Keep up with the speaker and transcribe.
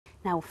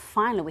Now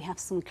finally we have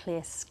some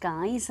clear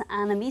skies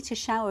and a meteor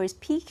shower is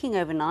peaking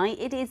overnight.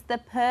 It is the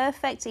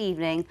perfect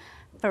evening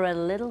for a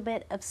little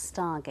bit of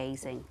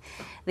stargazing.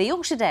 The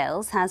Yorkshire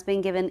Dales has been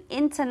given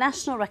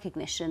international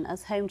recognition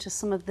as home to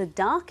some of the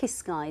darkest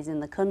skies in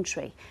the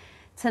country.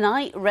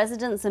 Tonight,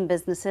 residents and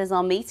businesses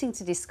are meeting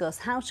to discuss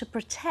how to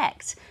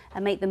protect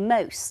and make the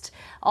most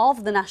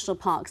of the National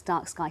Park's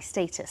dark sky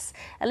status.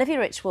 Olivia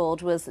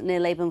Richwald was near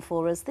Laban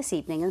for us this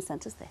evening and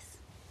sent us this.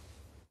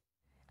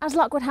 As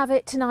luck would have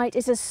it, tonight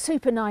is a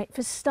super night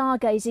for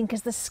stargazing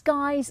because the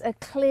skies are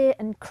clear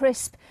and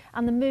crisp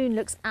and the moon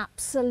looks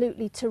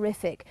absolutely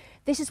terrific.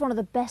 This is one of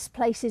the best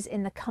places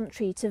in the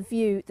country to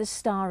view the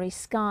starry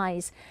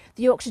skies.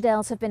 The Yorkshire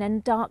Dales have been in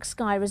dark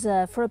sky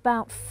reserve for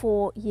about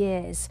 4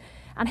 years.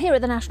 And here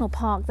at the National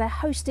Park, they're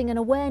hosting an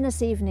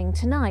awareness evening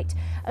tonight.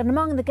 And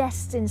among the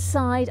guests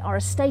inside are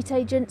estate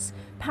agents,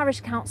 parish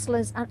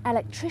councillors and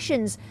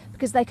electricians,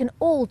 because they can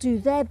all do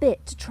their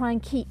bit to try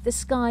and keep the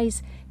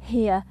skies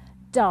here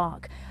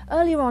dark.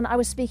 Earlier on, I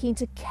was speaking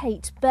to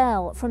Kate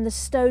Bell from the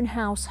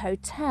Stonehouse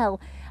Hotel,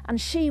 and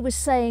she was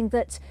saying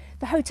that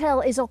the hotel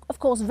is of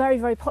course very,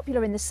 very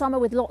popular in the summer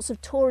with lots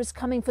of tourists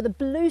coming for the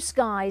blue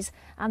skies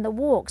and the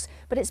walks,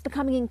 but it's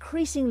becoming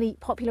increasingly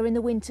popular in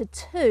the winter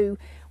too,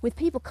 with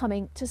people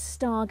coming to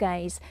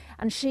stargaze.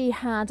 And she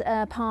had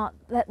a part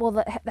that, well,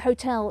 the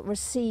hotel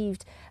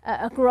received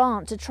a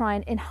grant to try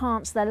and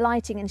enhance their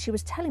lighting, and she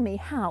was telling me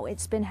how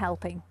it's been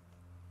helping.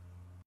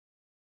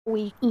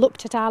 We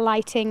looked at our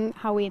lighting,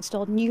 how we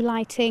installed new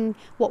lighting,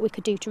 what we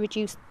could do to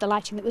reduce the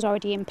lighting that was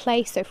already in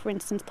place. So for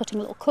instance, putting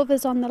little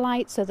covers on the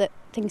lights so that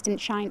things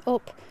didn't shine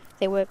up,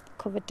 they were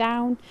covered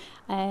down,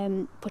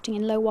 putting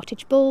in low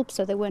wattage bulbs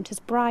so they weren't as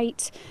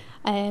bright,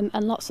 and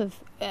lots of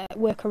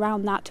work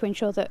around that to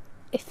ensure that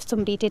if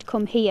somebody did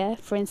come here,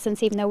 for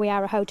instance, even though we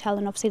are a hotel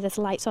and obviously there's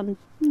lights on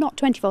not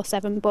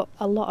 24/7, but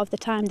a lot of the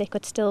time they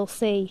could still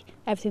see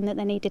everything that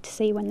they needed to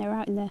see when they were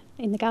out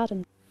in the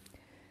garden.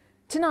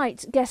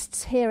 Tonight,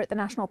 guests here at the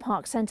National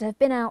Park Centre have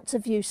been out to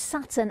view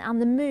Saturn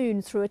and the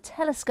Moon through a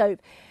telescope,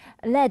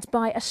 led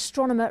by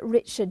astronomer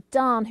Richard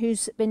Darn,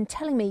 who's been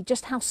telling me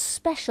just how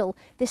special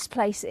this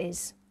place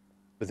is.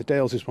 The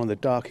Dales is one of the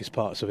darkest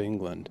parts of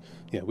England.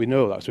 Yeah, we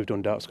know that because we've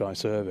done dark sky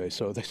surveys,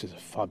 so this is a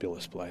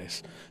fabulous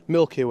place.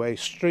 Milky Way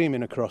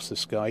streaming across the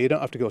sky. You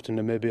don't have to go to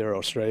Namibia or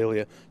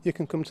Australia. You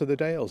can come to the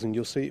Dales and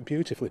you'll see it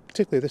beautifully,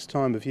 particularly this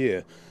time of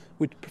year.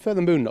 We'd prefer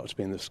the moon not to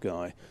be in the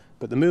sky,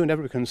 but the moon,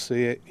 everyone can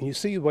see it, and you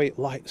see the way it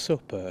lights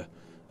up a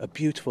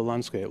beautiful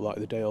landscape like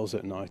the Dales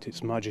at night.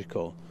 It's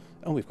magical.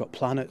 And we've got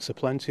planets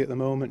aplenty at the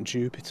moment,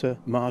 Jupiter,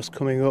 Mars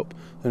coming up,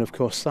 and of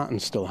course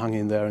Saturn's still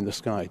hanging there in the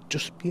sky,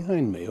 just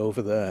behind me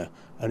over there,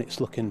 and it's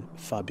looking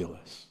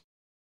fabulous.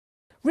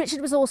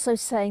 Richard was also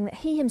saying that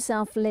he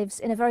himself lives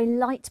in a very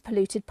light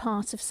polluted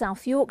part of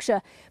South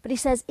Yorkshire, but he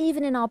says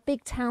even in our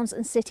big towns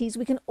and cities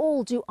we can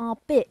all do our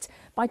bit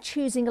by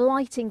choosing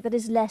lighting that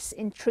is less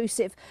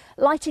intrusive,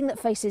 lighting that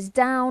faces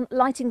down,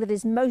 lighting that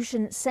is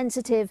motion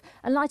sensitive,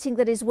 and lighting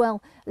that is,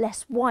 well,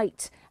 less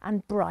white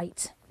and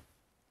bright.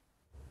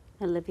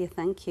 Olivia,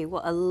 thank you.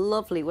 What a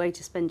lovely way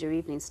to spend your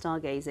evening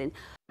stargazing.